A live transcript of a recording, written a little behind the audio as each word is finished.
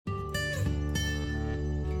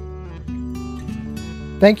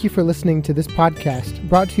Thank you for listening to this podcast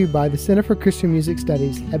brought to you by the Center for Christian Music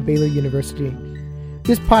Studies at Baylor University.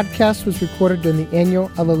 This podcast was recorded during the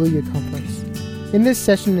annual Alleluia Conference. In this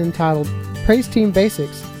session entitled Praise Team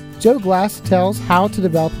Basics, Joe Glass tells how to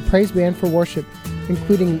develop a praise band for worship,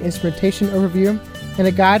 including an instrumentation overview and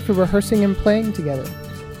a guide for rehearsing and playing together.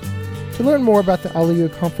 To learn more about the Alleluia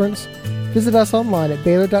Conference, visit us online at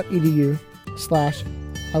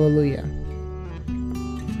baylor.edu/alleluia.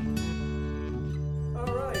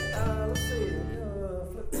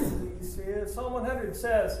 Psalm 100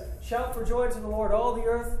 says, "Shout for joy to the Lord, all the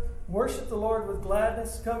earth. Worship the Lord with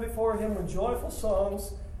gladness. Come before him with joyful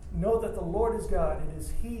songs. Know that the Lord is God. It is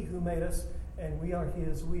he who made us, and we are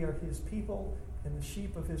his. We are his people and the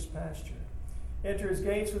sheep of his pasture. Enter his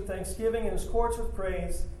gates with thanksgiving and his courts with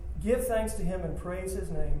praise. Give thanks to him and praise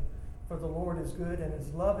his name. For the Lord is good, and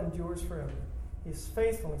his love endures forever. His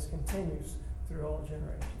faithfulness continues through all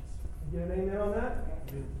generations." You get an amen on that?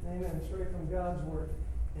 Amen. Straight from God's word.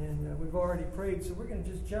 And we've already prayed, so we're going to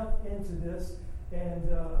just jump into this.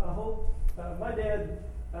 And I hope my dad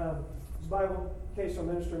is bivocational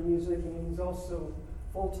minister of music, and he's also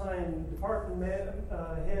full-time department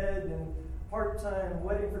head and part-time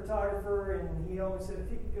wedding photographer. And he always said if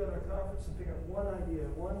he could go to a conference and pick up one idea,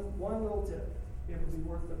 one little tip, it would be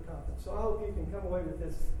worth the conference. So I hope you can come away with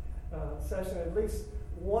this session, at least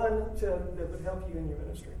one tip that would help you in your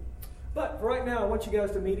ministry. But right now, I want you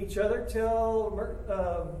guys to meet each other. Tell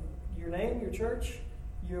your name, your church,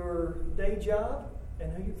 your day job,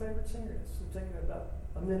 and who your favorite singer is. So take about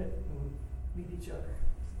a minute and meet each other.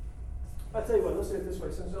 I'll tell you what, let's do it this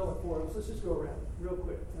way. Since there's only four of us, let's just go around real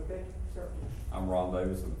quick, okay? Start. I'm Ron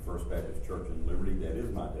Davis of the First Baptist Church in Liberty. That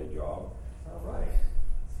is my day job. All right.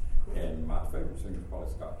 Cool. And my favorite singer is probably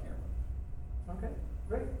Scott Cameron. Okay,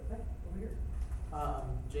 great. Hey, over here.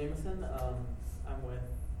 Jameson. I'm with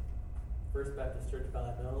First Baptist Church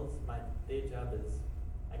Valley Mills. My day job is,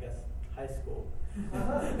 I guess, high school.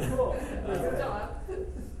 Cool.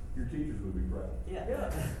 Your teachers would be proud. Yeah.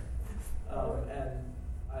 Right. And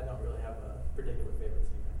I don't really have a particular favorite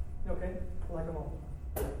singer. Okay, like them all.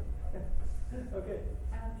 Okay.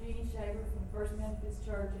 I'm Jeannie Shaver from First Methodist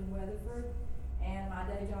Church in Weatherford, and my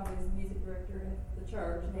day job is music director at the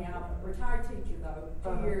church. Now, I'm a retired teacher, though,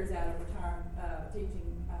 2 years out of retirement,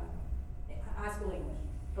 teaching high school English.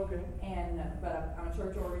 Okay. And but I'm a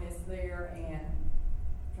church organist there and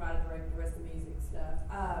try to direct the rest of the music stuff.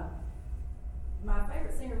 My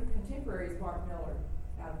favorite singer contemporary is Mark Miller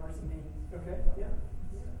out of Mercy Me. Okay. Yeah.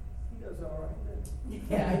 He does all right. Yeah, he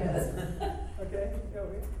does. Okay.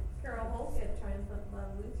 Okay. Carol Holt at Triumphant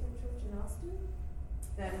Love Lutheran Church in Austin.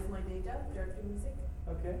 That is my day job, director of music.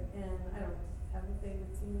 Okay. And I don't have a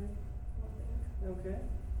favorite singer. Okay.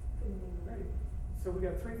 Great. So we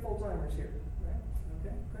got 3 full-timers here, right?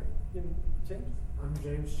 Okay, great. James? I'm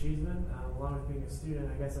James Cheeseman. Along with being a student,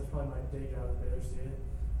 I guess that's probably my day job as a Baylor student.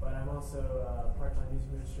 But I'm also a part-time music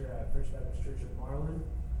minister at First Baptist Church of Marlin.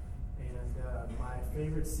 And my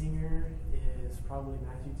favorite singer is probably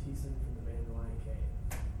Matthew Thiessen from the band The Lion King.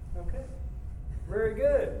 Okay. Very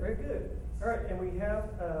good. Very good. All right, and we have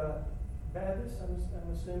Baptist, I'm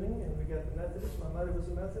assuming, and we got the Methodist. My mother was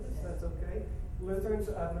a Methodist. That's okay. Lutherans,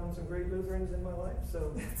 I've known some great Lutherans in my life,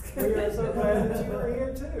 so we are so glad that you are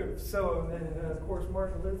here too. So, and of course,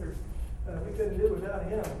 Martin Luther, we couldn't do without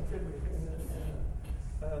him, could we,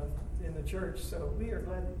 in the church. So we are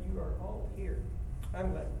glad that you are all here.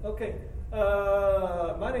 I'm glad. Okay,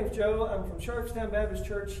 my name's Joe. I'm from Sharpstown Baptist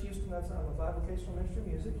Church, Houston. I'm a bivocational minister of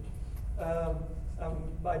music.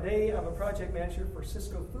 By day, I'm a project manager for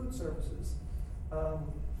Cisco Food Services.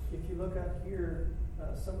 If you look out here,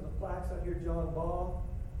 some of the plaques out here, John Ball,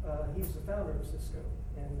 he's the founder of Cisco,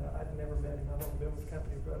 and I've never met him. I've only been with the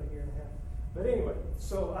company for about 1.5 years. But anyway,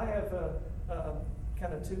 so I have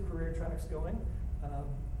kind of 2 career tracks going.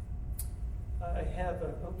 I have,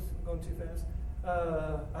 oops, I'm going too fast.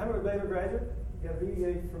 I'm a Baylor graduate. Got a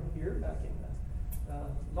BBA from here back in a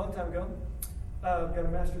long time ago. I've got a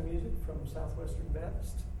Master of Music from Southwestern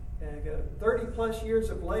Baptist. And I got 30 plus years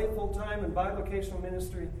of lay full-time and bivocational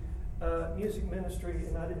ministry, music ministry,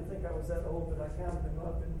 and I didn't think I was that old, but I counted them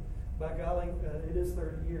up, and by golly, it is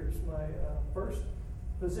 30 years. My first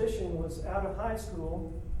position was out of high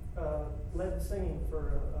school, led singing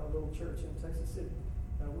for a little church in Texas City,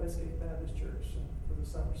 Westgate Baptist Church, for the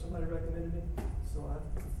summer. Somebody recommended me, so I'm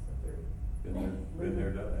there. Been there,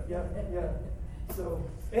 done that. Yeah. So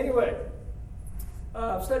anyway,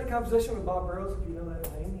 I've studied composition with Bob Burrows, if you know that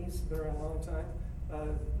name. He's been around a long time.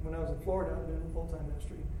 When I was in Florida, I was doing full-time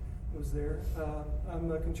ministry. Was there. I'm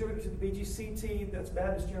a contributor to the BGCT, that's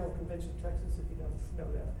Baptist General Convention of Texas, if you don't know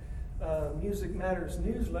that. Music Matters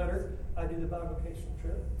newsletter. I do the bivocational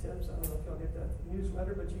tips. I don't know if y'all get that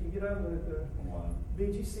newsletter, but you can get on the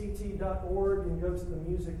bgct.org and go to the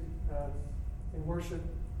music and worship,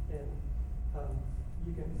 and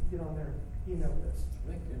you can get on their email list.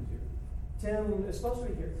 I think Tim's here. Tim is supposed to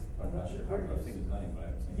be here. I'm not sure. I've seen his name, but I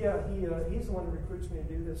haven't seen him. Yeah, he's the one who recruits me to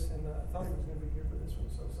do this, and I thought he was going to be here for this one,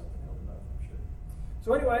 so something held him up, I'm sure.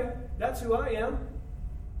 So anyway, that's who I am.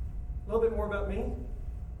 A little bit more about me.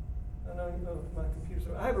 I know you know my computer.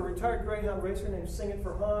 So I have a retired Greyhound racer named Sing It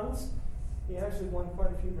for Hans. He actually won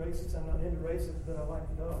quite a few races. I'm not into races, but I like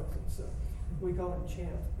the dogs, and so we call him Champ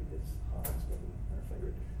because Hans was our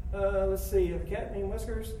favorite. Let's see, a cat named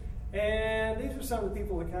Whiskers. And these are some of the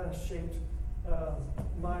people that kind of shaped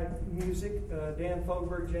my music. Dan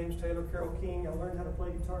Fogelberg, James Taylor, Carole King. I learned how to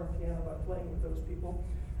play guitar and piano by playing with those people.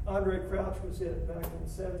 Andre Crouch was it back in the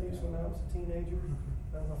 70s when I was a teenager.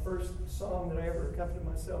 My first song that I ever accompanied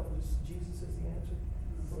myself was Jesus is the Answer.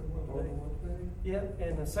 Yeah,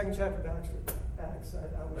 and the second chapter of Acts, I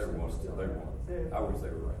was still they won. I wish they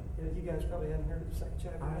were right. Yeah, you guys probably hadn't heard of the second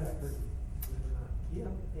chapter of Acts.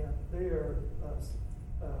 Yeah, they are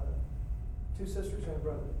two sisters and a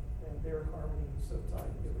brother, and their harmony was so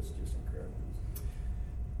tight, it was just incredible.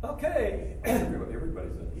 Okay.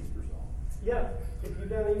 Everybody's an Easter song. Yeah, if you've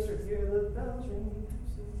done Easter, hear the bells ring.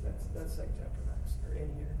 That's second chapter of Acts, or in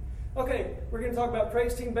here. Okay, we're going to talk about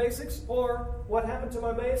praise team basics, or what happened to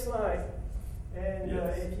my bass line. And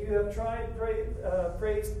if you have tried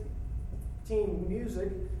praise team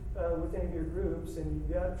music with any of your groups, and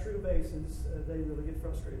you've got true basses, they really get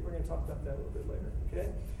frustrated. We're going to talk about that a little bit later. Okay.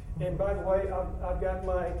 And by the way, I've got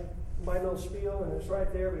my little spiel, and it's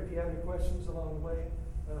right there. But if you have any questions along the way,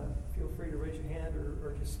 feel free to raise your hand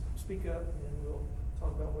or just speak up, and we'll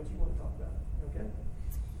talk about what you want to talk about. Okay?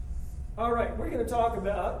 All right, we're going to talk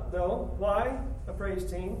about, though, why a praise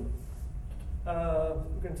team.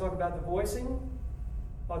 We're going to talk about the voicing,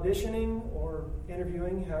 auditioning, or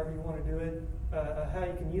interviewing, however you want to do it, how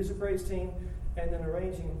you can use a praise team, and then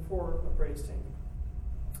arranging for a praise team.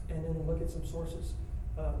 And then look at some sources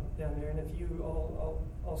down there. And if you all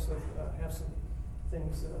also have some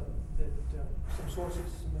things some sources,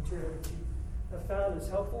 some material that you have found is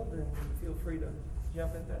helpful, then feel free to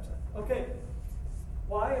jump in that time. Okay,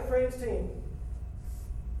 why a praise team?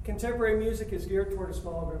 Contemporary music is geared toward a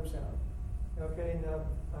small group sound. Okay, now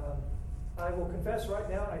I will confess right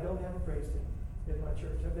now I don't have a praise team in my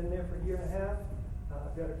church. I've been there for a year and a half.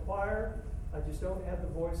 I've got a choir. I just don't have the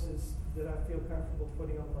voices that I feel comfortable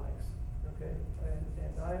putting on mics. Okay,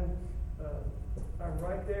 and I'm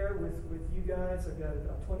right there with you guys. I've got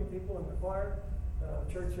about 20 people in the choir,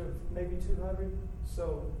 church of maybe 200.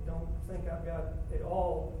 So don't think I've got it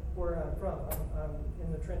all where I'm from. I'm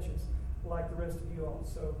in the trenches like the rest of you all.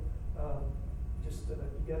 So just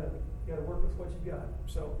you gotta work with what you've got.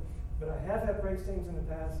 So, but I have had praise teams in the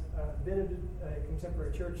past. I've been in a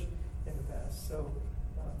contemporary church in the past. So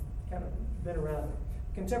kind of been around it.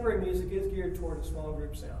 Contemporary music is geared toward a small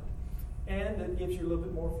group sound. And it gives you a little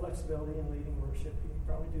bit more flexibility in leading worship. You can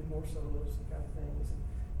probably do more solos and kind of things. And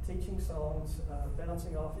teaching songs,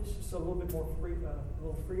 bouncing off. It's just a little bit more free, a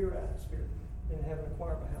little freer atmosphere than having a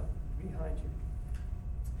choir behind you.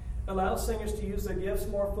 Allows singers to use their gifts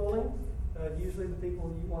more fully. Usually the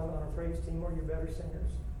people you want on a praise team are your better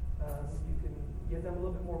singers. You can give them a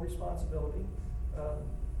little bit more responsibility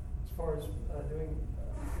as far as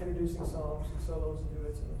introducing songs and solos and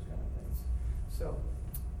duets and those kind of things. So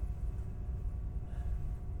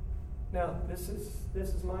now this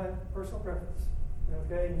is my personal preference.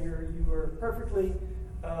 Okay, and you are perfectly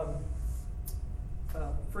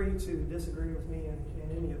free to disagree with me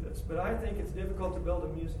in any of this. But I think it's difficult to build a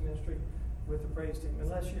music ministry with a praise team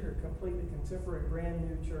unless you're a completely contemporary, brand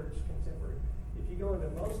new church, contemporary. If you go into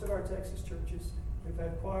most of our Texas churches, we've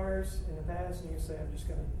had choirs in the past, and you say, I'm just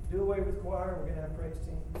going to do away with choir, we're going to have a praise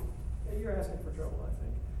team. Yeah, you're asking for trouble, I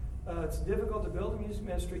think. It's difficult to build a music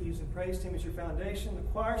ministry using praise team as your foundation. The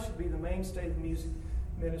choir should be the mainstay of the music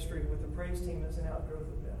ministry, with the praise team as an outgrowth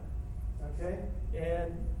of that. Okay?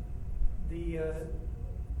 And the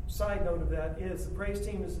side note of that is the praise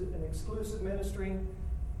team is an exclusive ministry,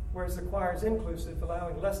 whereas the choir is inclusive,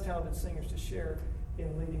 allowing less talented singers to share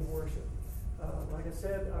in leading worship. Like I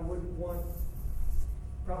said, I wouldn't want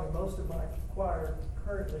probably most of my choir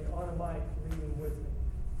currently on a mic leading with me.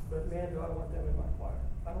 But man, do I want them in my choir.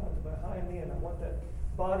 I want them behind me, and I want that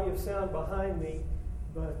body of sound behind me,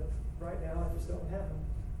 but right now I just don't have them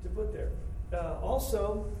to put there.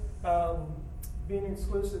 Also, being an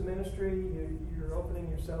exclusive ministry, you're opening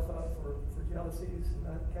yourself up for jealousies and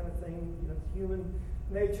that kind of thing. Human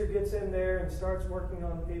nature gets in there and starts working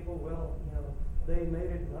on people. Well, they made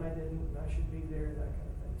it and I didn't, and I should be there, that kind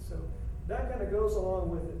of thing. So that kind of goes along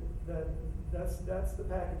with it. That's the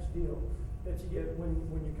package deal that you get when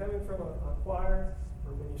you're coming from a choir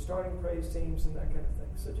or when you're starting praise teams and that kind of thing.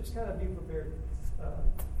 So just kind of be prepared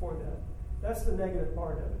for that. That's the negative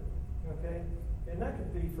part of it, okay? And that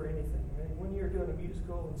could be for anything. I mean, when you're doing a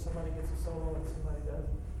musical and somebody gets a solo and somebody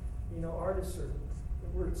doesn't, artists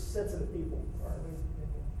we're sensitive people, aren't we? And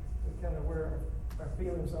we kind of wear our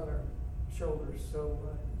feelings on our shoulders. So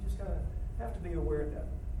you just kind of have to be aware of that.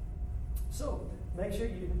 So make sure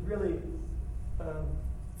you really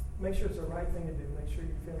make sure it's the right thing to do. Make sure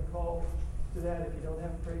you're feeling called to that. If you don't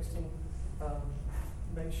have a praise team,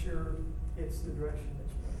 make sure it's the direction that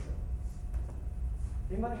you want to go.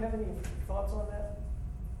 Anybody have any thoughts on that?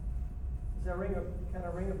 Does that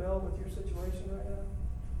ring a bell with your situation right now?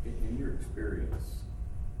 In your experience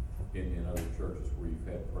in other churches where you've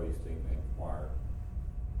had praise team and choir,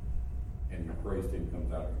 and your praise team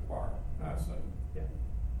comes out of your choir, I assume. Yeah.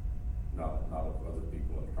 Not of other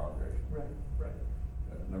people in the congregation. Right.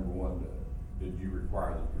 Number one, did you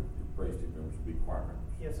require that your praise team members be choir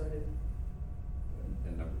members? Yes, I did.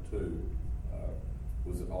 And number two,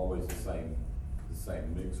 was it always the same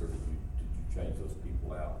mix, or did you change those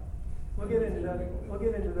people out? We'll get into that. We'll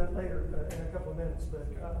get into that later in a couple of minutes. But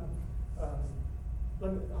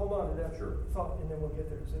let me hold on to that thought, and then we'll get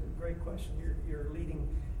there. It's a great question. You're leading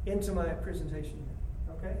into my presentation here.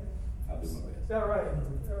 Okay. I'll do my best. All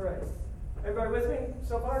right. Everybody with me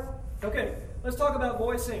so far? Okay. Let's talk about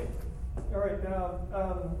voicing. All right. Now,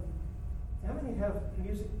 how many have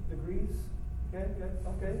music degrees? Okay. Good.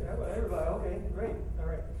 Okay. Everybody. Okay. Great. All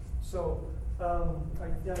right. So,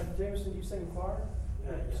 Jameson, you sing choir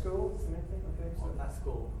at school and anything? Okay. Well, not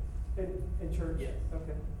school. In church? Yes.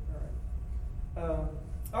 Okay. All right.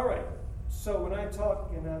 All right. So when I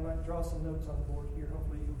talk, and I might draw some notes on the board here,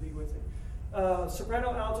 hopefully you'll be with me.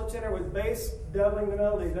 Soprano, alto, tenor with bass doubling the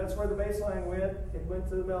melody. That's where the bass line went. It went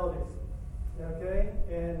to the melody. Okay?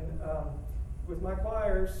 And with my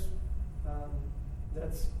choirs,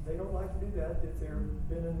 they don't like to do that if they've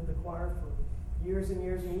been in the choir for years and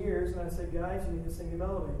years and years. And I say, guys, you need to sing the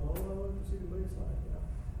melody. Well, let's see the bass line.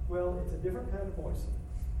 Well, it's a different kind of voicing.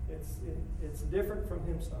 It's different from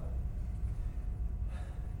hymn style.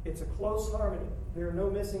 It's a close harmony. There are no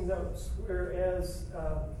missing notes. Whereas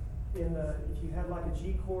if you had like a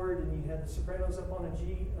G chord and you had the sopranos up on a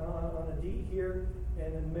G on a D here,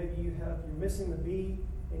 and then maybe you're missing the B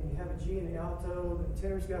and you have a G in the alto. The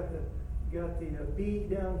tenor's got the B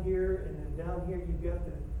down here, and then down here you've got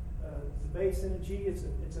the bass in a G. It's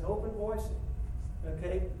an open voicing.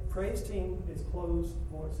 Okay, praise team is closed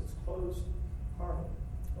voice. It's closed harmony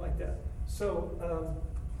like that. So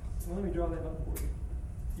let me draw that up for you.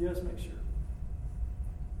 Just make sure.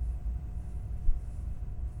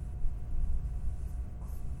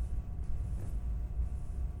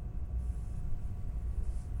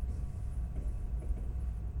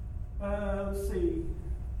 Let's see.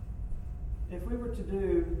 If we were to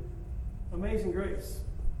do Amazing Grace,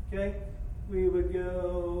 okay, we would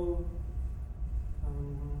go.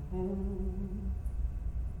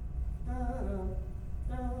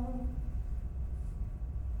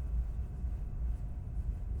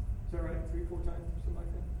 Is that right? 3-4 times, something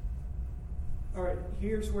like that. All right.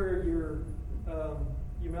 Here's where your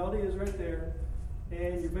melody is right there,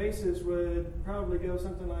 and your basses would probably go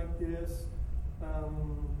something like this.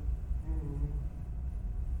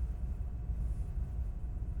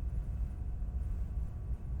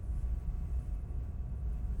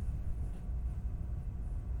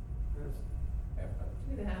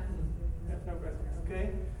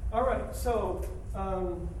 Okay. All right. So,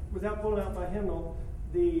 without pulling out my hymnal,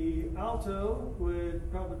 the alto would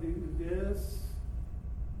probably do this.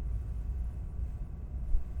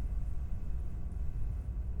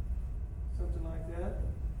 Something like that.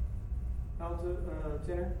 Alto,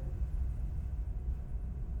 tenor.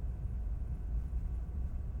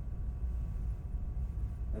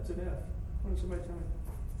 That's an F. Why don't somebody tell me?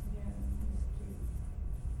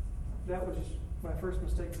 That was my first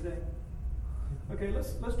mistake today. Okay,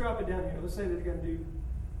 let's drop it down here. Let's say that you're going to do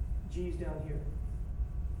G's down here.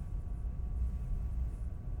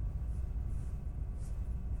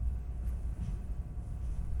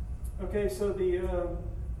 Okay, so the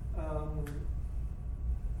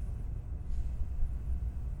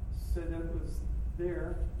so that was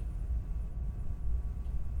there.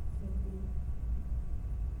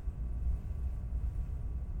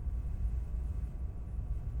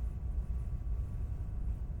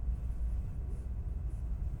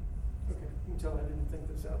 Okay, you can tell I didn't think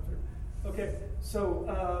this out through. Okay, so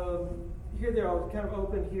here they're all kind of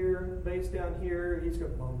open here, bass down here. He's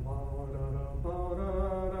going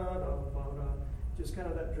just kind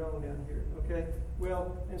of that drone down here. Okay.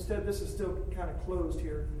 Well, instead this is still kind of closed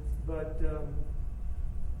here, but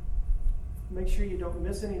make sure you don't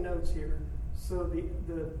miss any notes here. So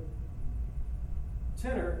the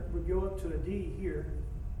tenor would go up to a D here.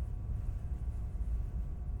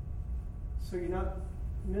 So you're not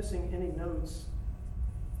missing any notes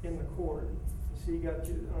in the chord. So you got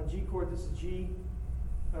on G chord, this is G,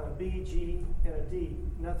 B, G, and a D.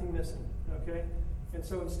 Nothing missing, okay? And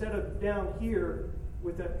so instead of down here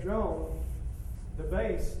with that drone, the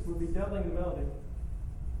bass would be doubling the melody.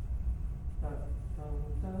 Dun, dun,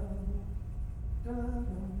 dun,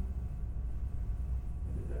 dun.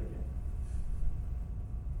 I'll do that again.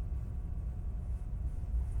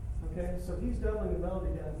 Okay, so he's doubling the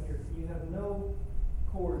melody down here. You have no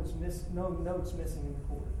no notes missing in the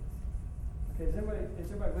chord. Okay, is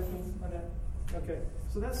everybody with me on that? Okay,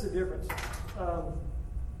 so that's the difference.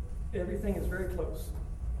 Everything is very close.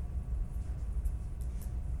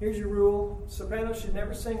 Here's your rule: soprano should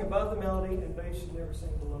never sing above the melody, and bass should never sing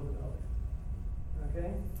below the melody.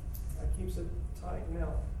 Okay, that keeps it tight.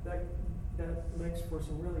 Now that makes for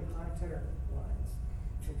some really high tenor lines.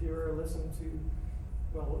 If you ever listen to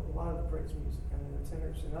a lot of the praise music, I mean the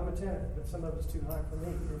tenors, and I'm a tenor, but some of it's too high for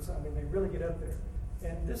me. They really get up there.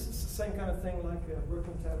 And this is the same kind of thing like a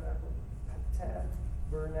Brooklyn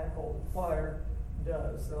Tabernacle choir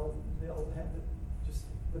does. They'll have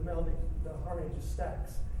the melody, the harmony just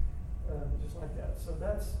stacks, just like that. So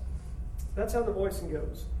that's how the voicing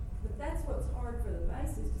goes. But that's what's hard for the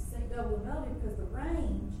basses to sing double the melody, because the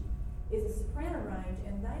range is a soprano range,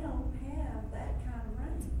 and they don't have that kind of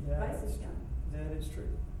range. Basses don't. That is true.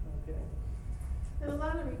 Okay. And a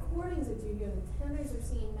lot of recordings that you hear, the tenors are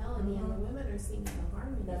singing melody and the women are singing the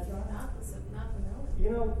harmony. That's right. Not the melody. You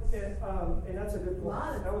know, and that's a good point. A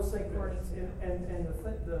lot of I was thinking, recordings. and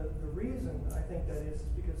the reason I think that is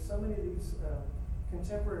because so many of these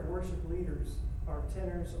contemporary worship leaders are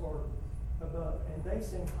tenors or above, and they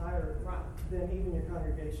sing higher than even your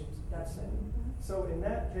congregations that sing. Mm-hmm. So in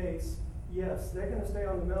that case, yes, they're going to stay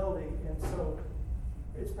on the melody, and so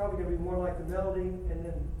it's probably going to be more like the melody and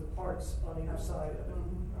then the parts on either side of it.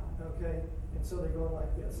 Okay? And so they're going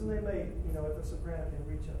like this. And they may, if a soprano can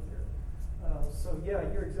reach up there. So yeah,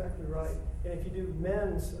 you're exactly right. And if you do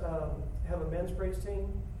have a men's praise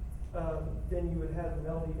team, then you would have the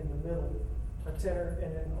melody in the middle, a tenor,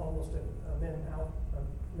 and then almost a man's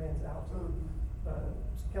alto.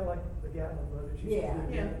 It's kind of like the Gatlin brothers used to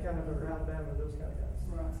do, kind of or Alabama, those kind of guys.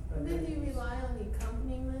 Right. And then you rely on the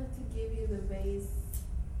accompaniment to give you the bass,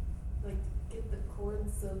 like get the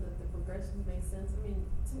chords so that the progressions make sense. I mean,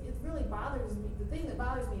 it really bothers me. The thing that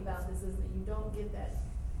bothers me about this is that you don't get that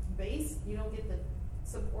bass, you don't get the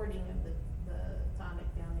supporting of the tonic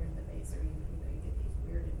down there in the bass, or you get these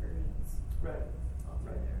weird inversions all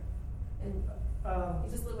through there. And you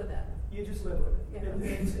just live with that. You just live with it.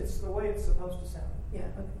 Yeah. It's the way it's supposed to sound.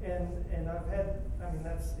 Yeah. Okay. And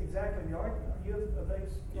that's exactly the argument. You have a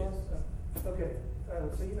bass? Yes. Okay.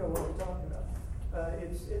 So you know what we're talking about.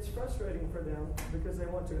 It's frustrating for them because they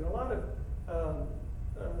want to. And a lot of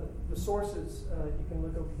the sources, you can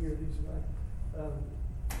look over here. These are my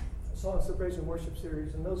Songs of Praise and Worship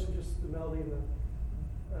series, and those are just the melody and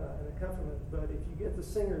the accompaniment. But if you get the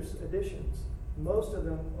singer's editions, most of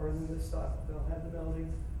them are in this style. They'll have the melody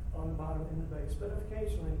on the bottom and the bass, but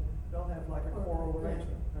occasionally they'll have like a choral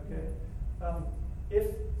arrangement. Okay.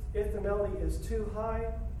 If the melody is too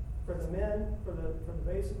high for the men, for the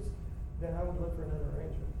basses, then I would look for another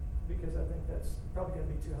arrangement, because I think that's probably going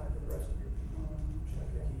to be too high for the rest of your people.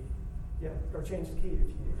 Okay. Yeah, or change the key if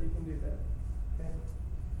you can do that. Okay.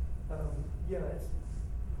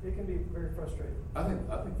 It can be very frustrating. I think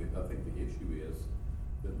the issue is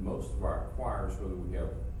that most of our choirs, whether we have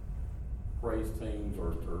praise teams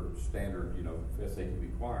or standard,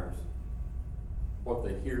 SAQB choirs, what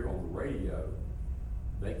they hear on the radio,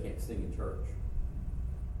 they can't sing in church.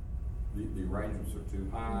 The arrangements are too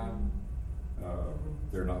high.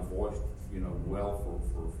 They're not voiced, well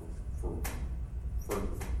for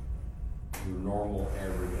your normal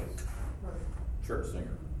average church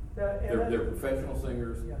singer. They're professional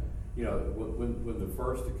singers. Yeah. When the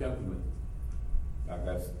first accompaniment, I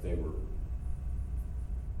guess they were,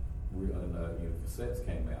 cassettes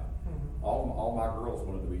came out. Mm-hmm. All my girls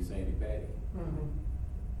wanted to be Sandy Patty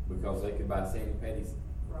because they could buy Sandy Patty's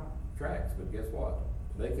tracks, but guess what?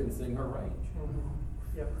 They couldn't sing her range.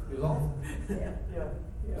 Mm-hmm. Yep. It was awful. Yeah.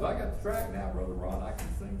 Because I got the track now, Brother Ron. I can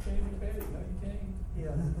sing Sandy Patty. No, you can't.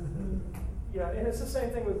 Yeah. Yeah, and it's the same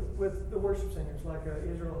thing with the worship singers, like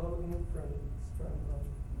Israel Houghton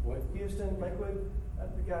from Houston, Lakewood.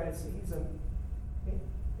 The guy is he's a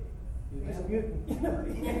mutant. You know?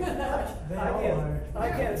 I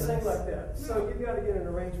can't sing like that. So you've got to get an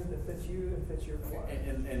arrangement that fits you and fits your choir.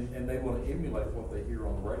 And they want to emulate what they hear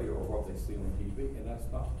on the radio or what they see on TV, and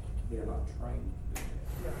they're not trained to do that.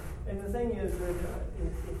 Yeah. And the thing is that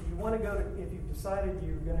if you want to if you've decided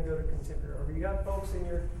you're going to go to contemporary, or you got folks in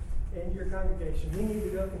your congregation, you need to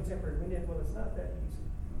go contemporary. Well, it's not that easy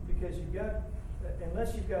because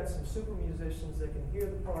unless you've got some super musicians that can hear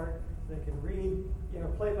the part, they can read,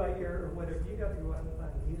 play by ear or whatever, you got to go out and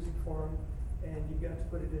find music for them, and you've got to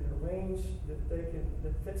put it in a range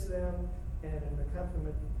that fits them, and an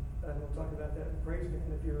accompaniment. And we'll talk about that in praise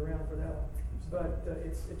band if you're around for that one. But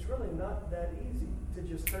it's really not that easy to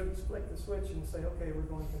just flick the switch and say, okay, we're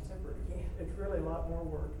going contemporary. It's really a lot more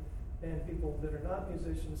work, and people that are not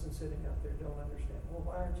musicians and sitting out there don't understand. Well,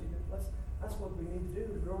 why aren't you? That's what we need to do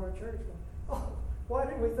to grow our church. Oh, why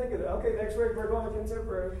didn't we think of that? Okay, next week we're going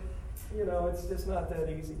contemporary. It's just not that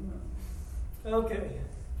easy. Okay.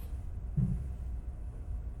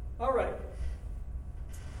 All right.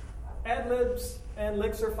 Ad-libs and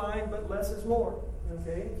licks are fine, but less is more.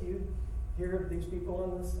 Okay, if you hear these people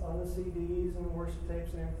on the CDs and the worship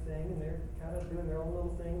tapes and everything, and they're kind of doing their own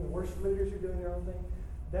little thing, the worship leaders are doing their own thing,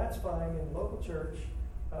 that's fine. In local church,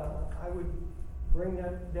 I would bring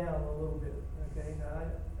that down a little bit. Okay, now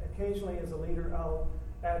occasionally as a leader, I'll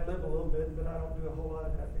ad-lib a little bit, but I don't do a whole lot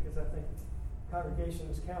of that because I think the congregation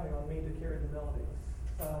is counting on me to carry the melody.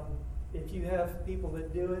 If you have people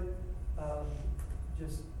that do it,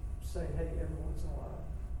 just say, hey, every once in a while.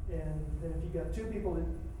 And then if you got two people that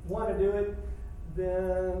want to do it,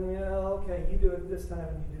 then, okay, you do it this time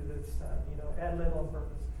and you do it this time. Ad-lib on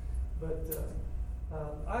purpose. But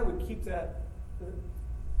I would keep that.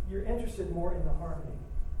 You're interested more in the harmony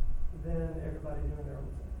than everybody doing their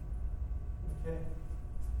own thing. Okay?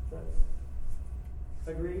 So,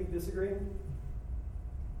 agree? Disagree?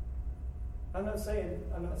 I'm not saying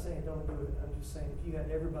don't do it. I'm just saying if you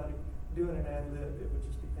had everybody doing an ad-lib, it would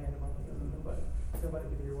just be pandemonium. Nobody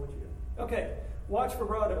could hear what you do. Okay, watch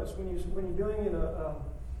vibratos. When you're doing in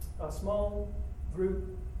a small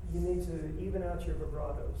group, you need to even out your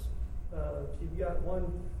vibratos. If you've got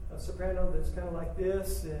a soprano that's kind of like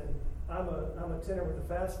this, and I'm a tenor with a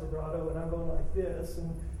fast vibrato, and I'm going like this,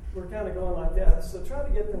 and we're kind of going like that. So try to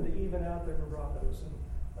get them to even out their vibratos,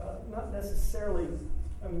 and not necessarily.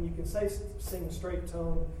 I mean, you can sing straight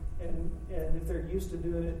tone, and if they're used to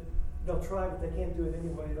doing it, they'll try, but they can't do it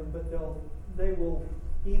anyway. But they will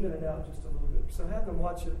even it out just a little bit. So have them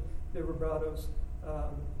watch their vibratos.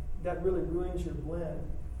 That really ruins your blend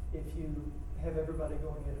if you have everybody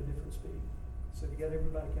going at a different speed. So you got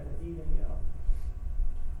everybody kind of evening out.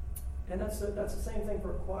 And that's the same thing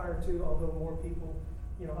for a choir too. Although more people,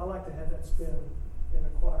 I like to have that spin in a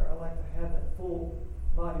choir. I like to have that full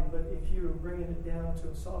body. But if you're bringing it down to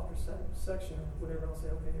a softer section or whatever, I'll say,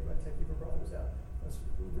 okay, everybody take your vibratos out. Let's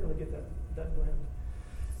really get that blend.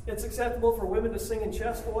 It's acceptable for women to sing in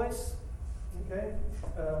chest voice. Okay,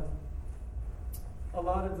 a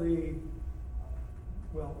lot of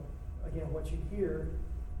what you hear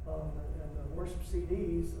on the worship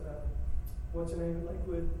CDs. What's her name in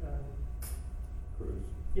Lakewood? Cruz.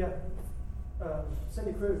 Yeah,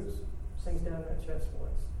 Cindy Cruz sings down in that chest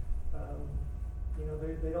voice.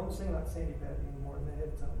 They don't sing like Sandy Patty anymore in the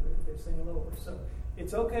head tone. They sing lower. So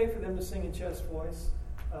it's okay for them to sing in chest voice.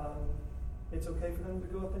 It's okay for them to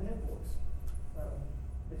go up in head voice.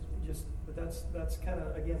 But that's kind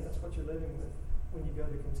of, again, that's what you're living with when you go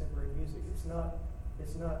to contemporary music. It's not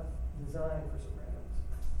designed for sopranos.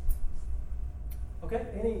 Okay.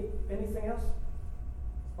 Anything else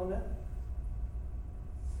on that?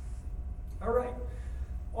 All right.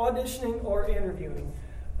 Auditioning or interviewing.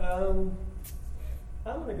 I'm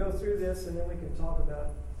going to go through this and then we can talk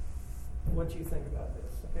about what you think about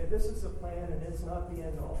this. Okay, this is a plan and it's not the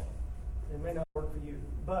end all. It may not work for you,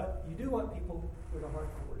 but you do want people with a heart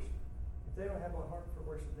for worship. If they don't have a heart for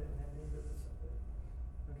worship, they don't have any business up there.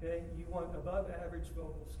 Okay, you want above average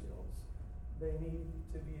vocal skills. They need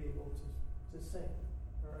to be able to sing.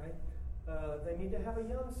 All right, they need to have a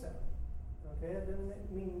young sound. Okay, that doesn't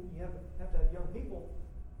mean you have to have young people,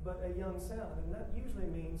 but a young sound, and that usually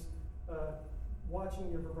means watching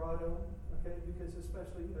your vibrato. Okay, because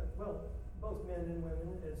especially both men and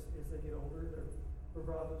women as they get older, their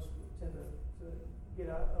vibratos tend to get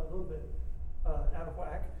out a little bit out of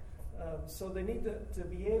whack. So they need to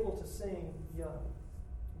be able to sing young.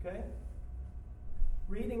 Okay?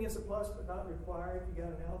 Reading is a plus, but not required. If you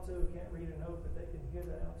got an alto who can't read a note, but they can hear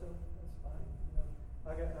the alto, that's fine.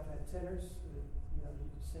 I've had tenors that, you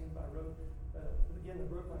just sing by rote. Again, the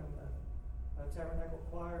Brooklyn Tabernacle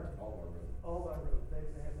Choir, all by rote. They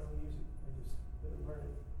have no music. They learn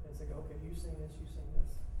it and say, okay, you sing this, you sing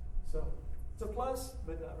this. So it's a plus,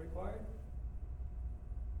 but not required.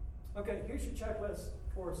 Okay, here's your checklist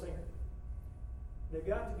for a singer. They've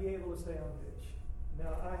got to be able to stay on pitch.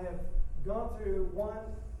 Now, I have gone through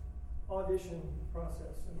one audition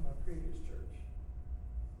process in my previous church.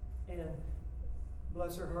 And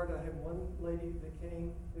bless her heart, I had one lady that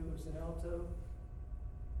came who was an alto.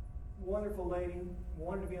 Wonderful lady,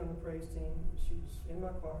 wanted to be on the praise team. She was in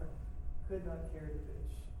my choir, could not carry the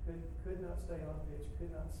pitch, could not stay on pitch,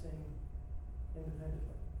 could not sing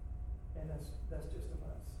independently. And that's just a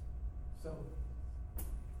must. So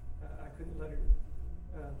I couldn't let her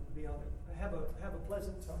be on it. Have a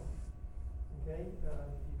pleasant tone. Okay,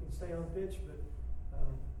 you can stay on pitch, but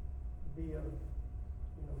be a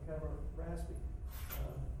kind of a raspy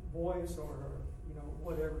voice or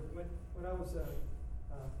whatever. When I was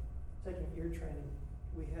taking ear training,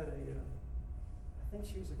 we had I think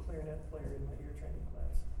she was a clarinet player in my ear training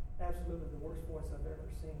class. Absolutely the worst voice I've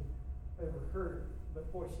ever heard.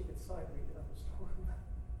 But boy, she could sight read up a storm.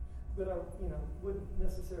 But I, wouldn't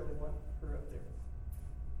necessarily want her up there.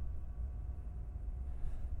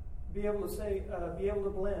 Be able to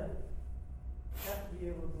blend. Have to be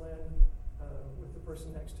able to blend with the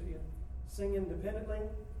person next to you. Sing independently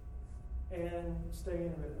and stay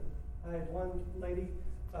in rhythm. I had one lady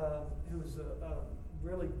who was a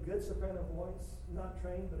really good soprano voice, not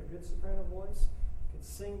trained, but a good soprano voice. Could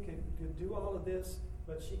sing, could do all of this,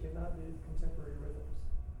 but she could not do contemporary rhythms.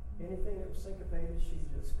 Anything that was syncopated, she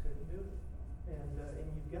just couldn't do it. And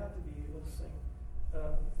you've got to be able to sing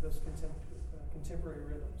those contemporary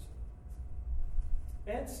rhythms.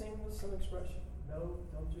 And sing with some expression. No,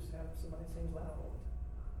 don't just have somebody sing loud all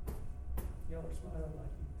the time. Y'all are smiling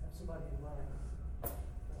like you have somebody in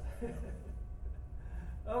mind.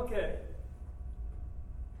 Okay.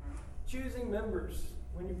 Choosing members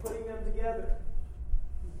when you're putting them together.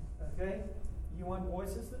 Okay? You want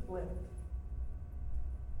voices that blend.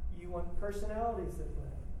 You want personalities that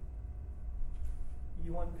blend.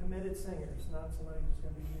 You want committed singers, not somebody who's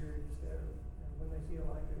going to be here just there when they feel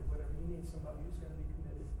like it or whatever. You need somebody who's going to be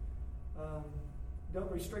committed.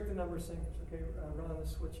 Don't restrict the number of singers. Okay, Ron,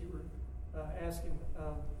 this is what you were asking.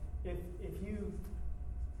 If you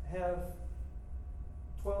have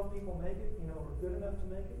 12 people make it, or good enough to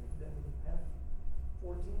make it, then have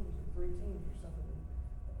 4 teams or 3 teams or something.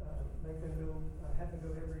 Make them go, have them go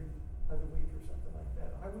every other week or something like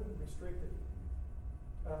that. I wouldn't restrict it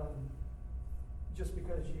just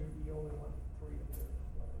because you only want 3 of them.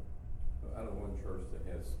 I know one church that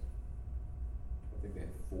has, I think they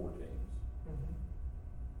have 4 teams.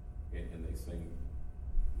 Mm-hmm. And they sing,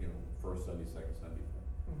 first Sunday, second Sunday.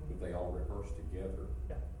 Mm-hmm. But they all rehearse together.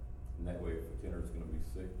 Yeah. And that way, if a tenor is going to be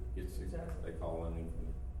sick, gets sick, exactly. They call in from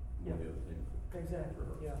one of the other teams. Exactly.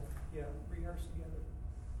 Yeah. Rehearse together.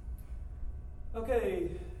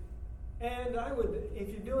 Okay. And I would, if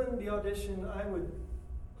you're doing the audition, I would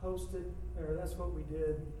post it, or that's what we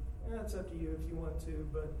did. It's up to you if you want to,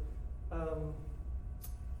 but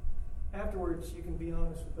afterwards you can be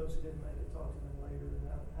honest with those who didn't make it, talk to them later. And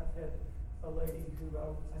I've had a lady who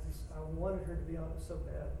I wanted her to be honest so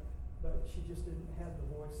bad, but she just didn't have the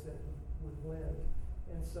voice that would blend.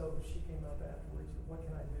 And so she came up afterwards, what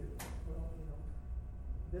can I do? Well,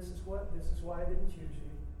 this is why I didn't choose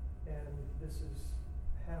you, and this is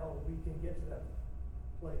how we can get to that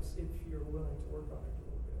place if you're willing to work on it a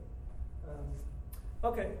little bit.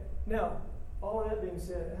 Okay, now, all of that being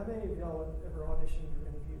said, how many of y'all have ever auditioned or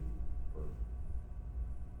interviewed for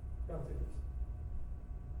gone through this?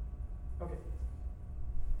 Okay.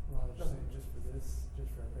 Well, I was just saying, just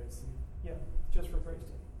for our praise team. Yeah, just for praise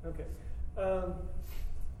team. Okay. I'm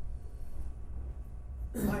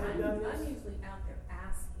usually out there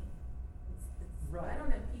asking. Right. I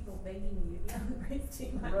don't have people begging me to be on the praise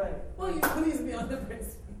team. Right. Will you please be on the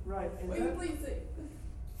praise team? Right. And Will you please sing?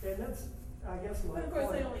 And that's, I guess, my But of course,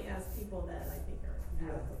 point. I only ask people that I think are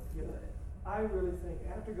adequate to do it. I really think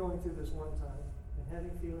after going through this one time and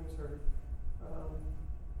having feelings hurt,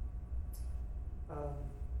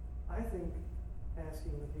 I think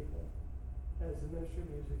asking the people, as the minister of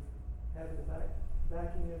music, having the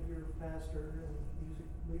backing of your pastor and music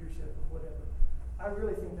leadership or whatever, I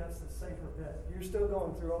really think that's the safer bet. You're still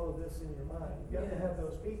going through all of this in your mind. You've got to have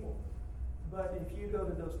those people. But if you go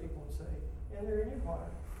to those people and say, and they're in your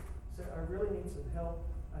choir, say, I really need some help.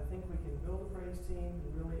 I think we can build a praise team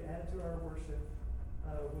and really add to our worship.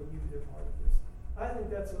 Will you be a part of this? I think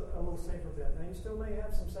that's a little safer bet. Now, you still may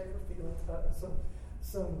have some safer feelings, some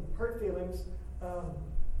some hurt feelings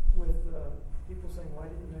with people saying, "Why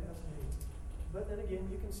didn't you ask me?" But then again,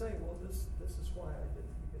 you can say, "Well, this is why I did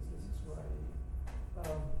it, because this is what I need."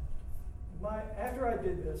 After I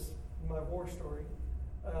did this, my war story,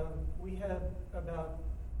 we had about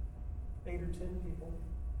 8 or 10 people,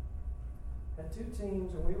 had 2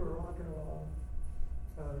 teams, and we were rocking along,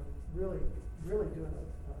 really doing it.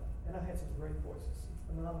 And I had some great voices,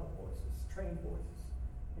 phenomenal voices, trained voices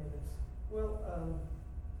in this. Well,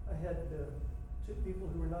 I had 2 people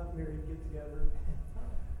who were not married get together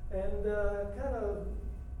and kind of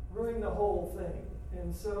ruined the whole thing.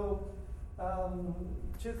 And so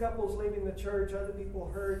 2 couples leaving the church, other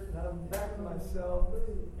people hurt, and I'm back to myself.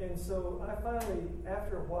 And so I finally,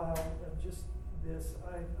 after a while of just this,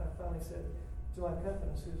 I finally said to my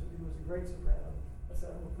accompanist, who was a great soprano, I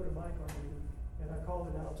said, "I'm going to put a mic on you." And I called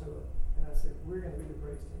an alto, and I said, "We're going to be the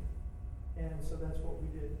praise team." And so that's what we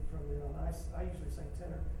did from then on. I usually sing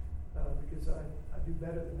tenor because I do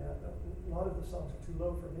better than that. A lot of the songs are too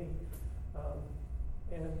low for me.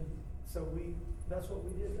 And so that's what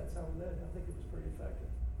we did. That's how we led. I think it was pretty effective.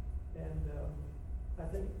 And I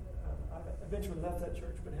think I eventually left that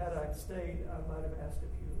church, but had I stayed, I might have asked a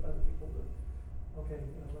few other people to, okay,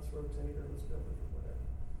 let's rotate or let's build it or whatever.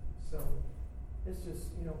 So it's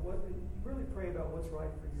just, you really pray about what's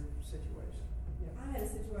right for your situation. Yeah. I had a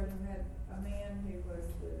situation where I had a man who was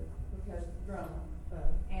the percussion drummer,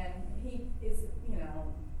 and he is,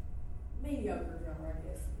 mediocre drummer, I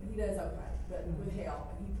guess. He does okay, but with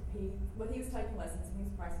help. And he was taking lessons and he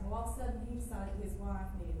was practicing. Well, all of a sudden he decided his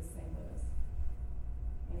wife needed to sing with us,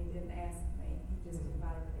 and he didn't ask me. He just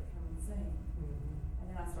invited her to come and sing. And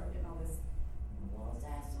then I started getting all this. Well, let's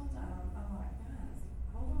ask sometime. I'm like, guys,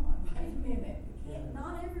 hold on, wait a minute.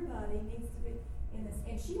 Not everybody needs to be in this.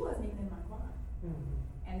 And she wasn't even in my choir.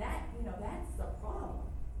 And that, that's a problem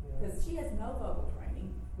because she has no vocal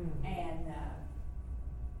training, and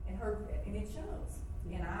it shows.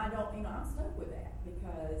 And I don't, I'm stuck with that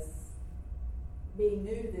because being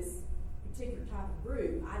new to this particular type of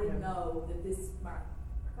group, I didn't know that this might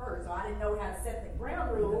hurt, so I didn't know how to set the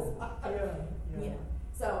ground rules.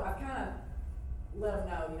 So I kind of let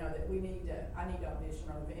them know, that I need to audition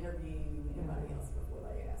or to interview anybody else before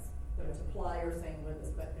they ask them to play or sing with us.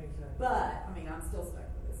 But I'm still stuck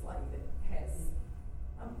with this lady that has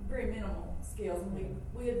very minimal skills, and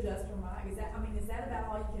we adjust her mic. Is that about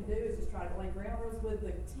all you can do? Is just try to lay ground rules with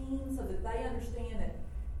the team so that they understand that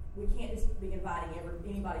we can't just be inviting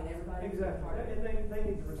anybody and everybody. Exactly, and they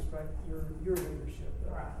need to respect your leadership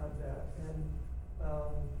of that. And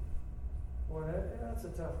that's a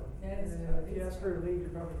tough one. That is tough. If you ask her to leave, you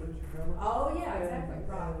probably lose your drummer. Oh yeah, exactly.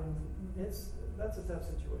 Right. And that's a tough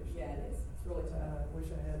situation. Yeah, it is. It's really tough. I wish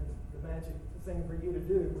I had the magic thing for you to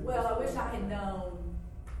do. Well, I wish I had known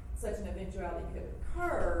such an eventuality could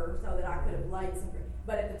occur so that I could have laid some.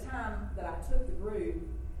 But at the time that I took the group,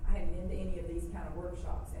 I hadn't been to any of these kind of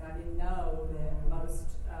workshops, and I didn't know that most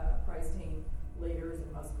praise team leaders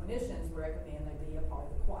and most clinicians recommend they be a part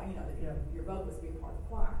of the choir. That your vocalist be a part of the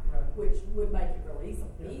choir, which would make it really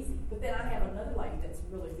easy. But then I have another lady that's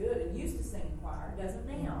really good and used to sing in choir, doesn't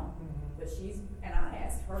now, but and I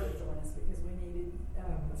asked her to join us because we needed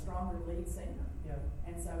a stronger lead singer. Yeah.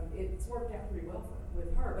 And so it's worked out pretty well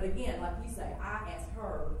with her. But again, like you say, I asked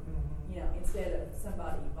her, instead of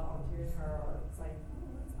somebody volunteering her or saying,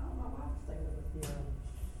 I want my wife to stay with us.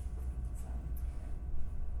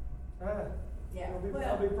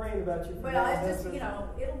 I'll be praying about you. It's just,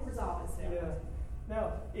 it'll resolve itself. Yeah.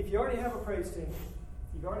 Now, if you already have a praise team,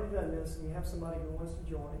 you've already done this, and you have somebody who wants to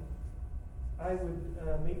join, I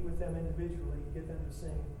would meet with them individually and get them to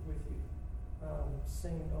sing with you.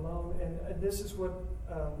 Sing alone. And this is what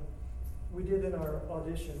we did in our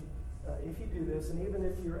audition. If you do this, and even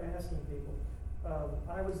if you're asking people,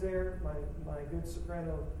 I was there, my good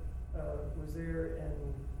soprano was there,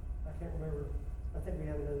 and I can't remember, I think we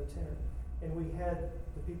had another tenor. And we had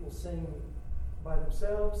the people sing by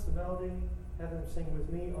themselves, the melody, have them sing with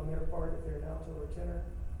me on their part if they're an alto or tenor.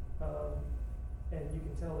 And you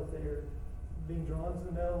can tell if they're being drawn to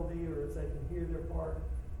the melody or if they can hear their part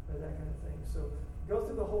or that kind of thing. So go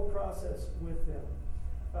through the whole process with them.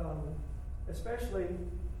 Especially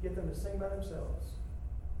get them to sing by themselves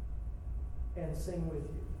and sing with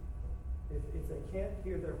you. If they can't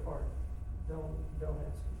hear their part, don't ask them.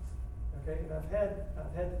 Okay, and I've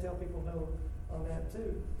had to tell people no on that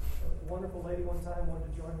too. A wonderful lady one time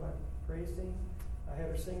wanted to join my praise team. I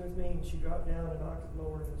had her sing with me, and she dropped down an octave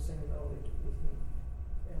lower and would sing a melody with me.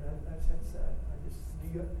 And I just had to say,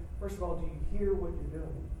 first of all, do you hear what you're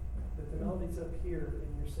doing? That the melody's up here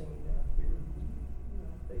and you're singing down here.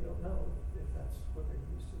 They don't know if that's what they're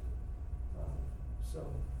used to. So,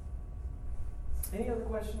 any other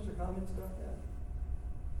questions or comments about that?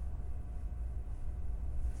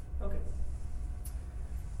 Okay.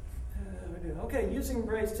 Okay, using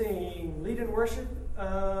praise team, lead in worship.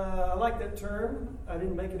 I like that term. I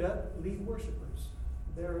didn't make it up. Lead worshipers.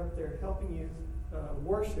 They're up there helping you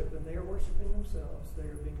worship, and they are worshiping themselves. They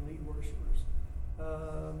are being lead worshipers.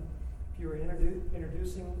 If you are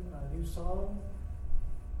introducing a new song,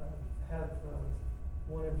 have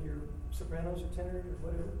one of your sopranos or tenors or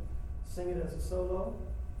whatever sing it as a solo.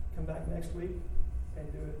 Come back next week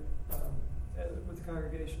and do it with the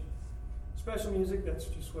congregation. Special music, that's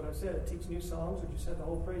just what I said. Teach new songs, or just have the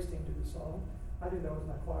whole praise team do the song. I do that with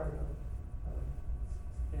my choir,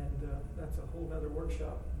 and that's a whole other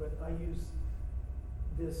workshop. But I use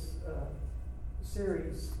this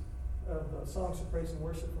series of songs of praise and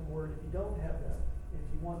worship from Word. If you don't have that,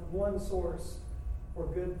 if you want one source for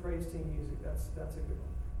good praise team music, that's a good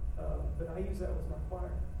one. But I use that with my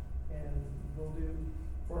choir, and we'll do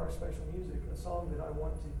for our special music a song that I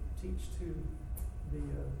want to teach to the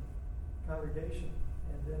congregation,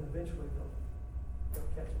 and then eventually they'll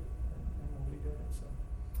catch it, and we'll be doing it. So,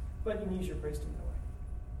 but you can use your praise team that way.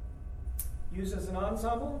 Use as an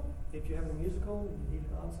ensemble. If you have a musical, you need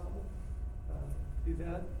an ensemble. Do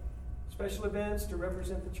that. Special events to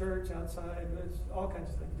represent the church outside. There's all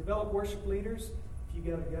kinds of things. Develop worship leaders. If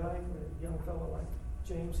you got a guy, a young fellow like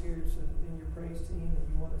James here in your praise team, and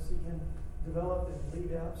you want to see him develop and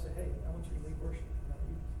lead out, say, hey, I want you to lead worship.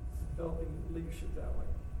 You developing leadership that way.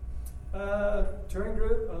 Touring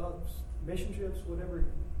group, mission trips, whatever,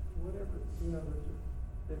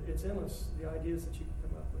 it's endless, the ideas that you can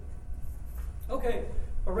come up with. Okay,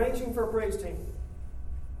 arranging for a praise team.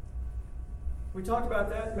 We talked about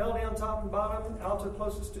that. Melody on top and bottom, alto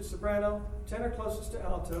closest to soprano, tenor closest to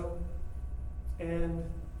alto, and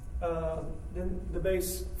then the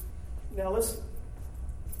bass. Now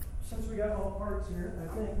since we got all parts here, I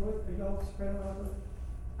think, what, are y'all soprano, alto?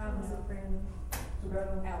 I'm soprano.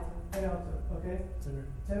 Soprano? Alto. And alto, okay?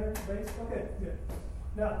 Tenor, bass? Okay, good.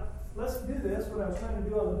 Now, let's do this, what I was trying to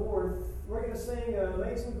do on the board. We're going to sing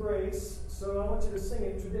Amazing Grace, so I want you to sing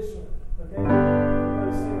it traditionally, okay?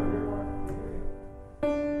 Everybody sing on your part.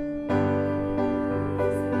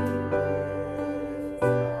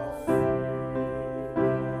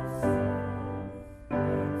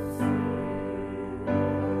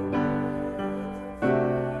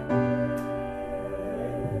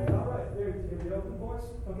 Here we go.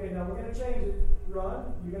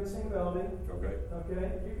 Ron, you're going to sing melody. Okay. Okay.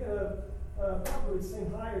 You're going to probably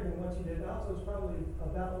sing higher than what you did. Alto's probably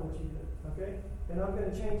about what you did. Okay. And I'm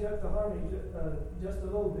going to change up the harmony just a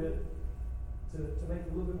little bit to make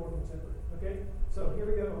it a little bit more contemporary. Okay. So here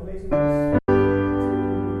we go. Amazing Grace.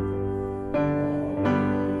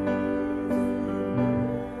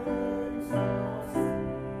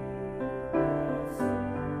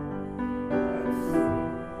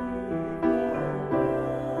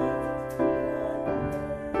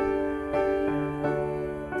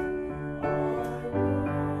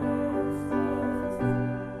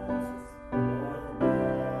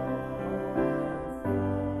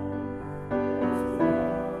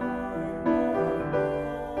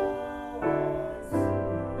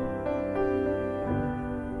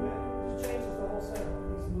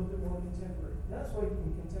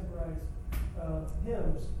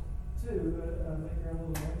 Hymns too, make your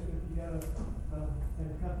own little arrangement. If you got an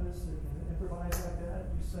accompanist that can improvise like that,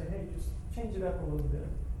 you say, hey, just change it up a little bit,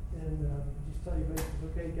 and just tell your bassist,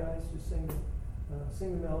 okay, guys, just sing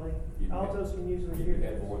the melody. Altos can usually hear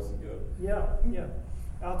that voice and go. Yeah.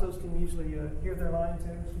 Altos can usually hear their line.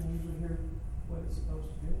 Tenors can usually hear what it's supposed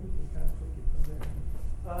to do. You can kind of tweak it from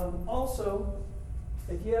there. Also,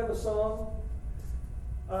 if you have a song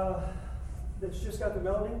that's just got the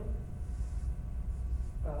melody,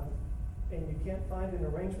 and you can't find an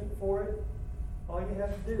arrangement for it, all you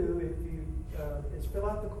have to do is fill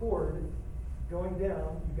out the chord going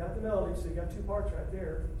down. You've got the melody, so you've got two parts right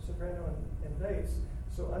there, soprano and bass.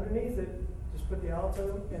 So underneath it, just put the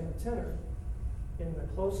alto and the tenor in the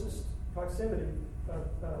closest proximity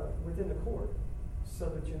within the chord, so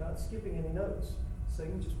that you're not skipping any notes. So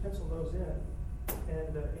you can just pencil those in,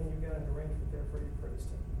 and you've got an arrangement there for your praise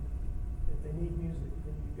team. If they need music,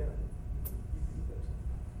 then you've got it.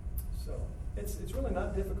 So it's really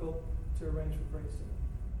not difficult to arrange for praise team.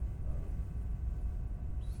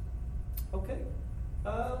 Okay,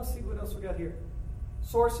 let's see what else we got here.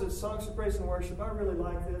 Sources, songs of praise and worship. I really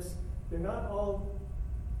like this. They're not all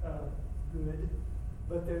good,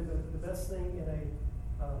 but they're the best thing in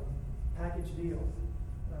a package deal.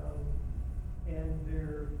 And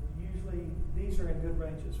they're usually, these are in good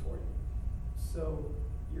ranges for you. So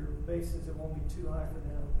your basses, it won't be too high for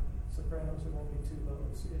them. Sopranos, it won't be too low.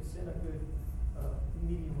 It's in a good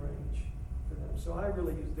medium range for them. So I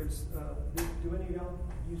really use, do any of y'all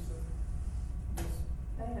use this?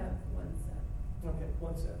 I have one set. Okay,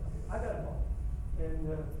 one set. Okay. I got them all. And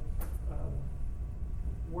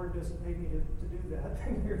Word doesn't pay me to do that.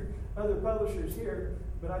 There are other publishers here,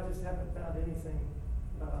 but I just haven't found anything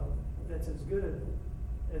that's as good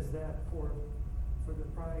as that for the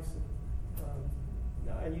price. And,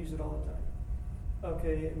 I use it all the time.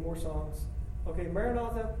 Okay, and more songs. Okay,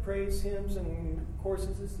 Maranatha, praise hymns and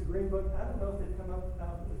courses. This is the Green Book. I don't know if they've come out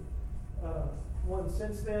with one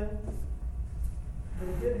since then.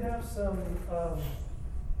 They did have some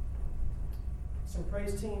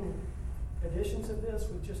praise team editions of this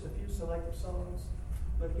with just a few selected songs.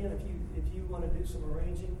 But again, if you want to do some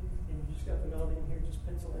arranging and you just got the melody in here, just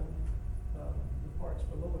pencil in the parts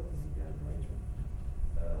below it and you've got an arrangement.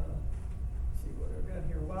 Let's see what I've got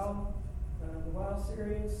here. Wow, the Wow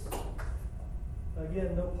series.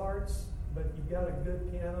 Again, no parts, but you've got a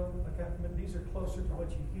good piano accompaniment. These are closer to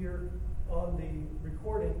what you hear on the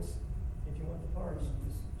recordings. If you want the parts,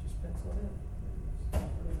 just pencil it in.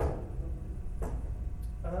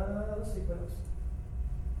 Let's see what else.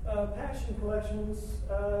 Passion collections.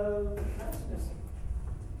 Passion is,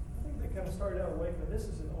 I think they kind of started out Waco. This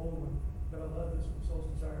is an old one, but I love this one, Soul's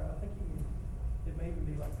Desire. I think it may even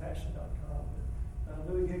be like passion.com.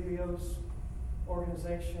 Louis Giglio's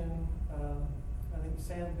organization. I think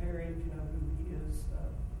Sam Perry, if you know who he is,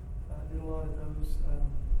 did a lot of those.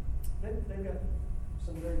 They've got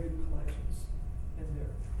some very good collections in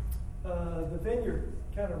there. The Vineyard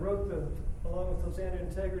kind of wrote along with Hosanna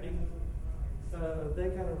Integrity, they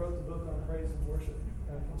kind of wrote the book on praise and worship,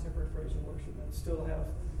 contemporary praise and worship, and still have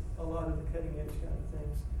a lot of the cutting edge kind of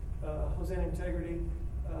things. Hosanna Integrity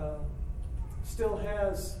still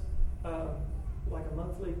has like a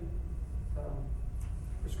monthly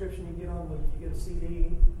prescription you get on when you get a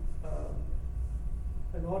CD,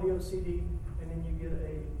 an audio CD, and then you get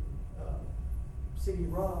a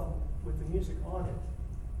CD-ROM with the music on it,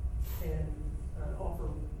 and offer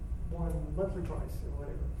one monthly price or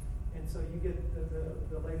whatever. And so you get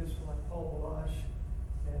the latest from like Paul Balash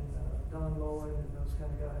and Don Lowen and those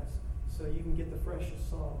kind of guys. So you can get the freshest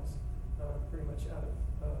songs pretty much out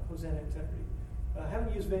of Hosanna Integrity. I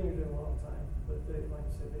haven't used Vineyard in a long time, but they, like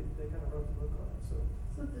I said, they kind of wrote the book on it. So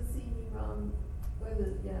the CD-ROM,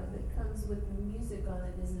 that comes with the music on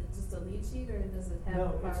it, is it just a lead sheet or does it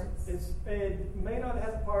have parts? It may not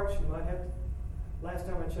have the parts. You might have to, last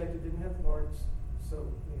time I checked, it didn't have the parts. So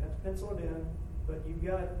you have to pencil it in, but you've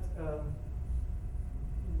got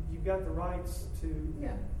the rights to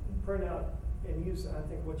print out and use, I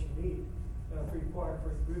think, what you need for your choir,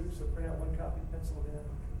 for your group. So print out one copy, pencil it in,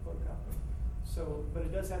 photocopy. So, but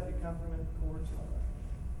it does have the accompaniment chords and all that.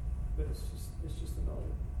 But it's just the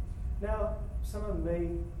melody. Now, some of them may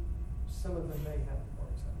have the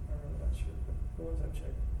parts. I'm really not sure, but the ones I've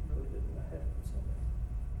checked really didn't. I had to put some in.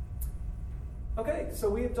 Okay, so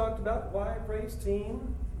we have talked about why a praise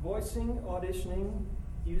team, voicing, auditioning,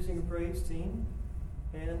 using a praise team,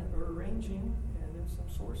 and arranging, and then some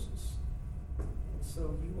sources. And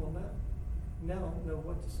so you will now know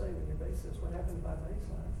what to say when your bass says, "What happened to my bass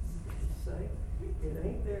line?" You say, "It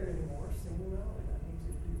ain't there anymore. Sing the melody. I need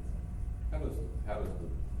you to do that."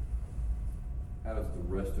 How does the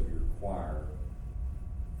rest of your choir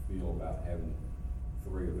feel about having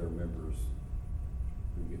 3 of their members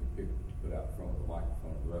who get picked, put out in front of the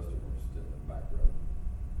microphone, the rest of them are sitting in the back row?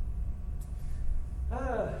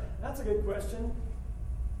 That's a good question.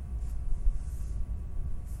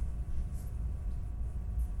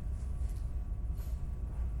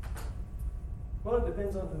 Well, it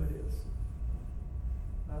depends on who it is.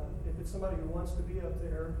 If it's somebody who wants to be up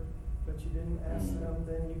there, but you didn't ask them,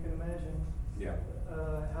 then you can imagine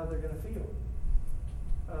how they're going to feel.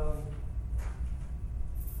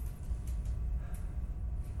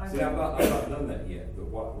 I've not done that yet, but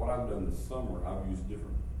what I've done this summer, I've used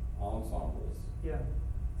different ensembles. Yeah.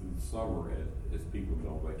 Through the summer, as people have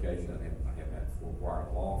been on vacation, I haven't had full choir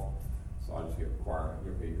in the loft, so I just get a choir.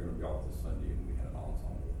 Okay, you're going to be off this Sunday, and we had an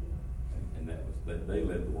ensemble, and that was they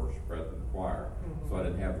led the worship rather than the choir. Mm-hmm. So I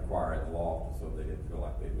didn't have the choir in the loft, so they didn't feel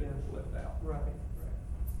like they'd been left out. Right.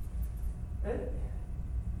 And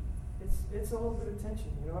it's a little bit of tension.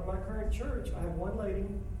 You know, at my current church, I have 2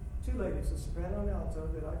 ladies, a soprano and alto,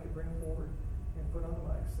 that I could bring forward and put on the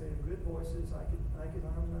mics. They have good voices. I could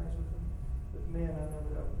harmonize with them. But man, I know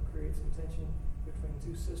that would create some tension between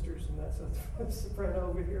 2 sisters, and that's a soprano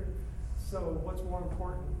over here. So what's more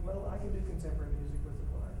important? Well, I can do contemporary music with the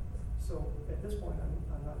choir. So at this point,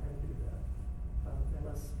 I'm not going to do that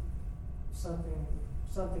unless something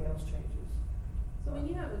something else changes. So when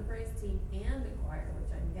you have a praise team and a choir,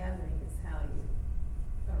 which I'm gathering is how you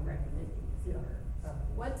are recommending this, Yeah.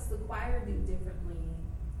 what's the choir do differently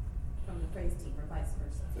from the praise team or vice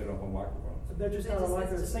versa? They don't have microphones. So they're just They kind of just- like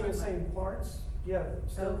it's they're just singing the one same mic. parts. Yeah,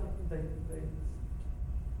 so Okay. they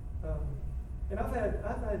and I've had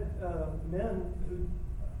men who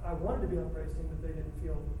I wanted to be on the praise team, but they didn't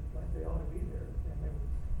feel like they ought to be there, and they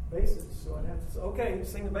were bassists. So I'd have to say, okay,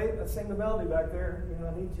 sing the melody back there. You know,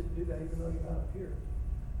 I need you to do that, even though you're not up here.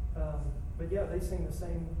 But yeah, they sing the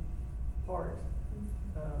same part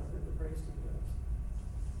that the praise team does.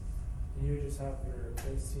 And you would just have your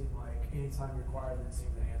praise team, like, anytime your choir didn't sing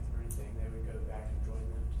the anthem or anything, they would go back and join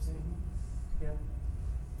them to sing. Yeah,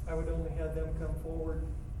 I would only have them come forward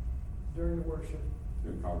during the worship,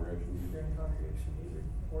 Good congregation. during congregation music,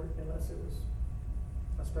 or unless it was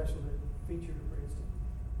a special that featured a praise team.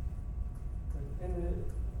 And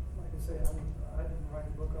like I say, I didn't write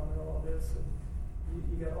a book on all this. And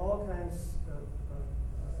you got all kinds of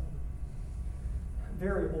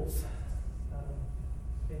variables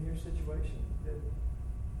in your situation that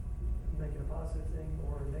make it a positive thing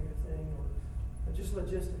or a negative thing, or just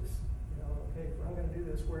logistics. You know, okay, if I'm going to do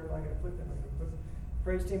this, where am I going to put them? Am I going to put the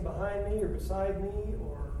praise team behind me or beside me,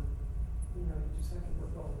 or you know, you just have to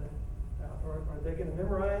work all that out. Or are they going to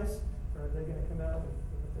memorize, or are they going to come out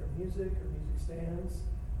with their music or music stands?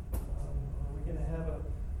 Are we going to have a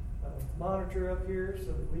monitor up here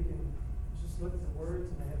so that we can just look at the words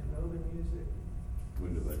and they have to know the music?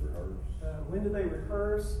 When do they rehearse? When do they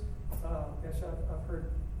rehearse? Gosh, I've heard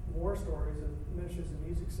war stories of ministers of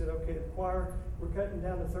music said, okay, the choir, we're cutting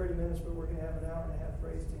down to 30 minutes, but we're going to have an hour and a half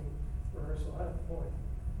praise team rehearsal. At the point,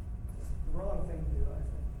 the wrong thing to do, I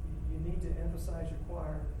think. You need to emphasize your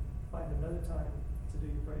choir. Find another time to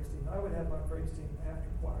do your praise team. I would have my praise team after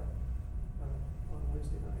choir on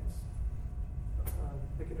Wednesday nights.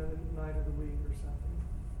 Pick another night of the week or something.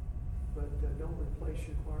 But don't replace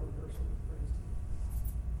your choir rehearsal with praise team.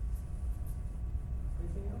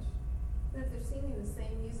 Anything else? And if they're singing the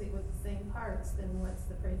same music with the same parts, then what's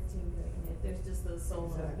the praise team doing? If there's just those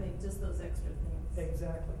solos, Exactly. just those extra things.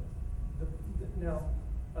 Exactly. Now,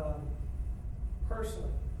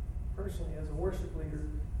 personally, as a worship leader,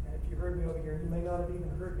 and if you heard me over here, you may not have even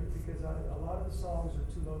heard me because a lot of the songs are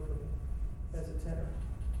too low for me as a tenor.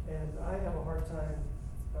 And I have a hard time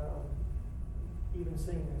even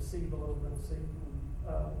singing a C below the C.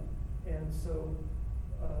 And so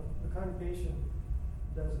the congregation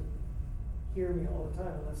doesn't hear me all the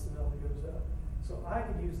time unless the melody goes up. So I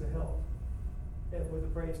could use the help with the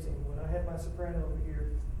praise team. When I had my soprano over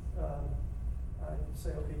here, I'd say,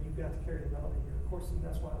 okay, you've got to carry the melody here. Of course, and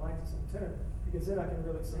that's why I like to sing tenor, because then I can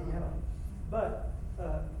really sing out. But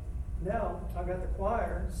now I've got the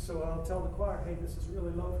choir, so I'll tell the choir, hey, this is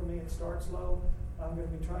really low for me. It starts low. I'm going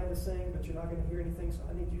to be trying to sing, but you're not going to hear anything, so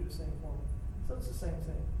I need you to sing for me. So it's the same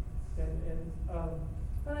thing.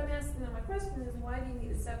 But I'm asking them, my question is, why do you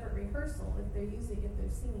need a separate rehearsal if they're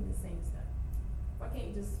singing the same stuff? Why can't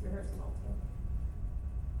you just rehearse them all together?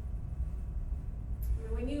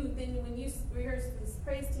 When you rehearse this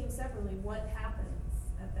praise team separately, what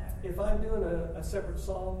happens at that rehearsal? If I'm doing a separate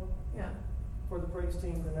song Yeah. for the praise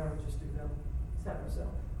team, then I would just do them by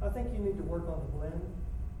myself. I think you need to work on the blend,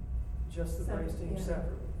 just the praise team Yeah.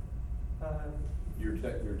 separately. Your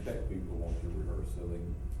tech people want you to rehearse, so they.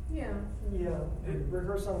 Yeah. Yeah,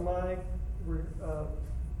 rehearse on mic,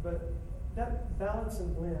 but that balance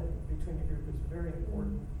and blend between the group is very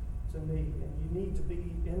important to me, and you need to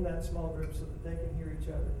be in that small group so that they can hear each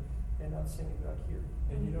other and not singing back here.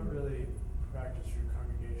 And you don't really practice your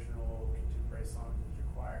congregational contemporary songs with your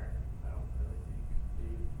choir, I don't really think, do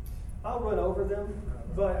you? I'll run over them,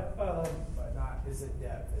 but not as in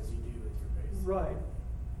depth as you do with your bass.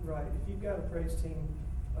 right. If you've got a praise team,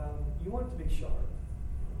 you want it to be sharp.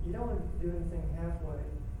 You don't want to do anything halfway.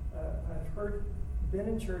 I've been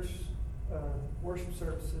in church worship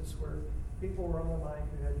services where people were on the mic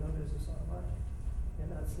who had no business on the mic,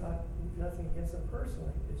 and that's nothing against them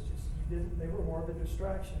personally. It's just they were more of a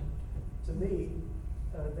distraction to me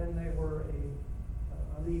than they were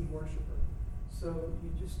a lead worshiper. So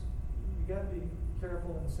you got to be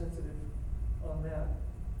careful and sensitive on that.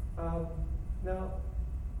 Now,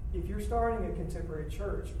 if you're starting a contemporary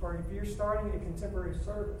church, or if you're starting a contemporary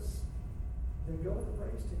service, then go with the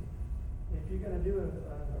praise team. If you're going to do an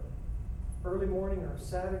early morning or a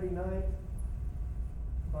Saturday night,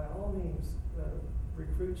 by all means,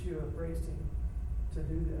 recruit you a praise team to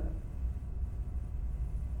do that.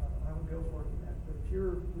 I would go for it in that. But if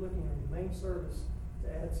you're looking at your main service to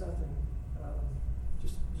add something,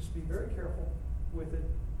 just be very careful with it.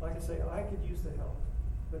 Like I say, I could use the help.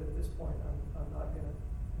 But at this point, I'm not going to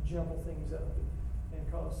jumble things up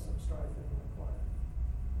and cause some strife in my choir.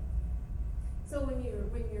 So when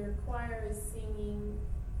your choir is singing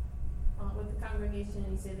with the congregation,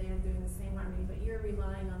 and you say they are doing the same harmony, but you're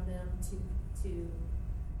relying on them to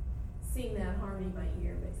sing that harmony by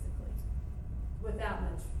ear, basically, without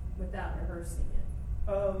rehearsing it.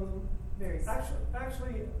 Very simple.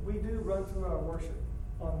 Actually, we do run through our worship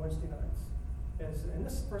on Wednesday nights, and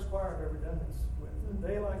this is the first choir I've ever done this with. Mm-hmm.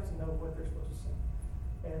 They like to know what they're supposed to sing,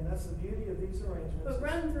 and that's the beauty of these arrangements. But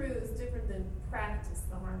run through is different than practice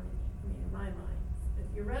the harmony. I mean, in my mind, if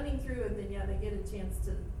you're running through it, then yeah, they get a chance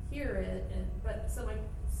to hear it. But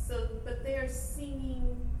they're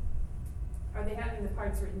singing. Are they having the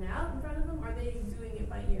parts written out in front of them? Or are they doing it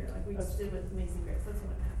by ear, like we just did with Amazing Grace? That's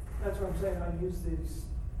what I'm asking. That's what I'm saying. I use these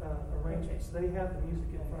arrangements. Okay. They have the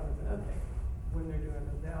music in front of them Okay. when they're doing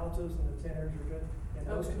it. The altos and the tenors are good, and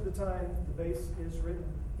most Okay. of the time the bass is written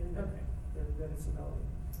in there. Okay. That it's a melody.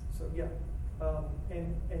 So yeah,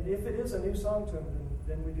 and if it is a new song to them,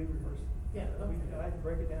 then we do rehearse it. Yeah, okay. I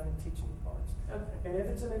break it down and teach them the parts. Okay. And if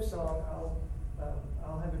it's a new song,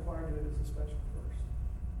 I'll have the choir do it as a special verse,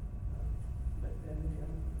 and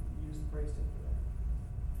use the praise team for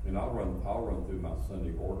that. And I'll run through my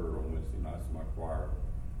Sunday order on Wednesday nights in my choir,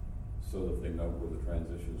 so that they know where the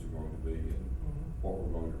transitions are going to be and what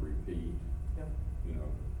we're going to repeat. Yep. You know,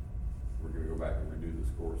 we're going to go back and redo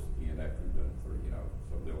this course again after we've done it for,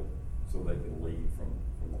 so they can lead from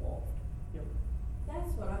the loft. Yep.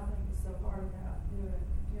 That's what I think is so hard about doing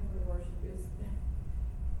contemporary worship is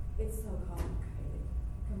it's so complicated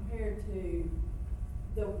compared to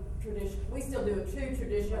the tradition. We still do 2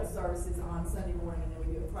 traditional services on Sunday morning, and then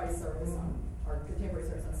we do a praise service or contemporary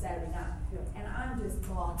service on Saturday night. Yeah. And I'm just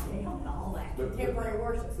bogged down on all that But contemporary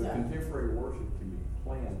worship The stuff. contemporary worship can be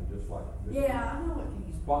planned just like this. Yeah, I know it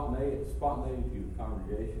can. Spontaneity of the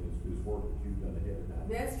congregation is work that you've done ahead of time.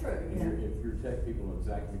 That's true. If your tech people know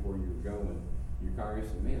exactly where you're going, your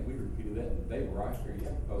congregation, man, we repeated that and they were right there,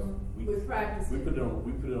 yeah, because we practiced we it. put it on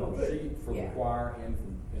a sheet for the Yeah. choir and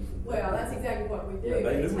from. Well, that's exactly what we do. Yeah,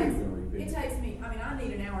 they It knew we takes- were gonna repeat. It takes me, I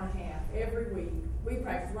need an hour and a half every week. We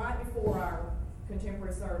practice right before our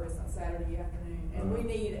contemporary service on Saturday afternoon, and we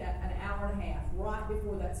need an hour and a half right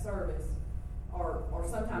before that service, or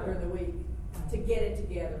sometime during the week, to get it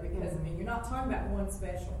together. Because you're not talking about one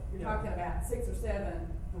special. You're talking about 6 or 7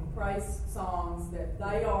 praise songs that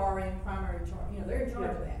they are in primary charge. They're in charge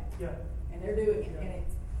of that, Yeah. and they're doing it, Yeah. and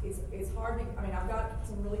it's hard to. I've got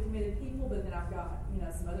some really committed people, but then I've got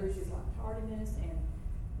some other issues like tardiness and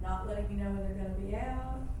not letting me know when they're going to be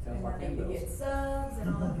out, Sounds and like I need to hymnals. get subs and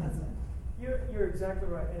all that kind of stuff. You're exactly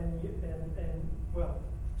right, and well,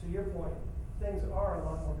 to your point, things are a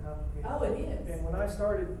lot more complicated. Oh, it is. And when I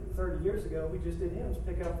started 30 years ago, we just did hymns,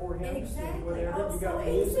 pick out 4 hymns, Exactly. and whatever. Oh, You got so the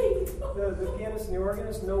music. easy. The pianist and the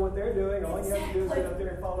organist know what they're doing. All you have to do is get up there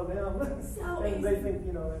and follow them. So and they easy. think,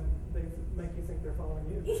 and they make you think they're following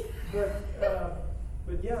you.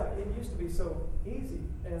 But yeah, it used to be so easy,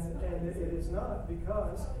 and it is not,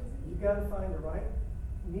 because you've got to find the right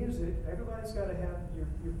music. Everybody's got to have,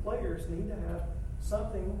 your players need to have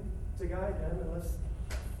something to guide them, unless,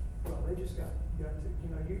 they just got to,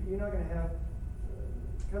 you're not going to have,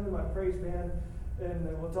 come to my praise band,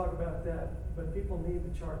 and we'll talk about that, but people need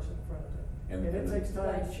the charts in front of them. And it takes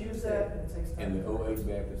time to choose that, and it takes time. And the 08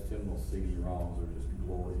 Baptist hymnal CD-ROMs are just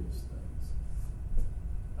glorious things.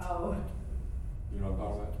 Oh, You know what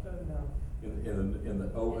I'm talking about? No. In the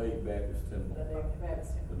 08 Baptist hymnal, the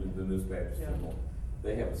Baptist. the News Baptist Yeah. hymnal,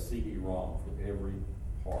 they have a CD-ROM for every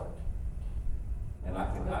part. And I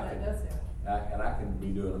can be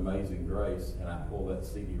doing Amazing Grace, and I pull that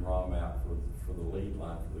CD-ROM out for the lead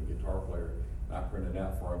line for the guitar player, and I print it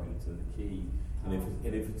out for him, and it's in the key. And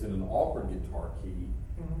if it's in an awkward guitar key,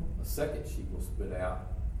 a second sheet will spit out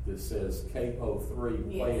that says Capo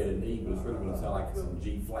 3, play it in E, but it's really going to sound like some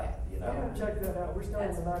G flat, I'm going to check that out. We're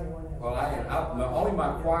starting with 91 hymns. Well, only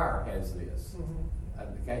my choir has this. Mhm.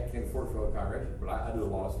 I can't afford it for other congregations, but I do a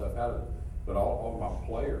lot of stuff out of it. But all my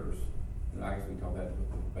players, and I guess we talk about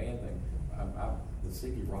the band thing, the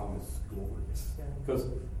CD-ROM is glorious. Yeah. Because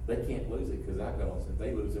they can't lose it, because I've got on, if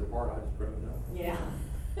they lose their part, I just print it out. Yeah.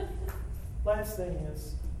 Last thing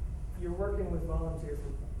is, you're working with volunteer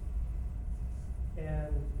people, and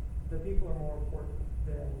the people are more important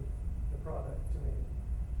than the product to me.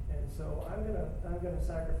 And so I'm gonna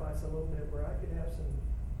sacrifice a little bit where I could have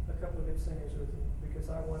a couple of good singers with me, because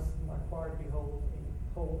I want my choir to be whole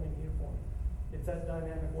in uniform. If that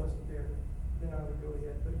dynamic wasn't there, then I would go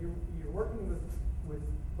ahead. But you're working with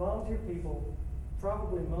volunteer people.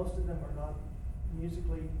 Probably most of them are not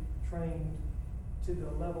musically trained to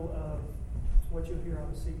the level of what you'll hear on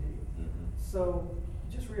the CD. So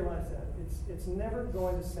just realize that it's never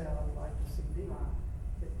going to sound like the CD,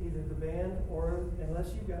 either the band or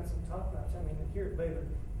unless you've got some top notch. I mean, here at Baylor,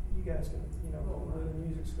 you guys can, go to the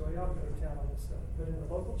music school, y'all go to town on this stuff. But in the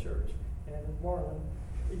local church and in Marlin,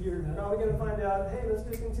 you're probably going to find out, hey, let's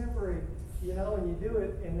do contemporary, and you do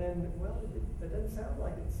it, and then, well, it doesn't sound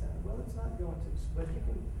like it sounds. Well, it's not going to. But you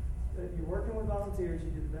can. You're working with volunteers. You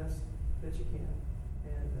do the best that you can,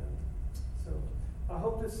 and so I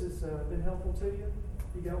hope this has been helpful to you.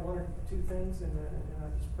 You got one or two things, and I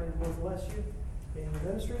just pray the Lord bless you in your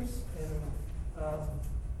ministries. And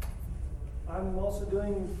I'm also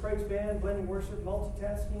doing praise band, blending worship,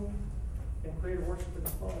 multitasking, and creative worship in the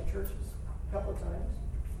smaller churches a couple of times.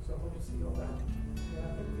 So I hope to see you all back. And I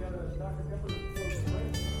think we got a Dr. Pepper closing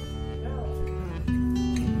prayer.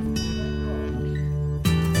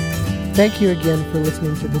 Thank you again for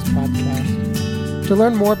listening to this podcast. To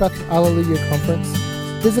learn more about the Alleluia Conference,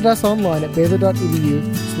 visit us online at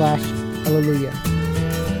baylor.edu/alleluia.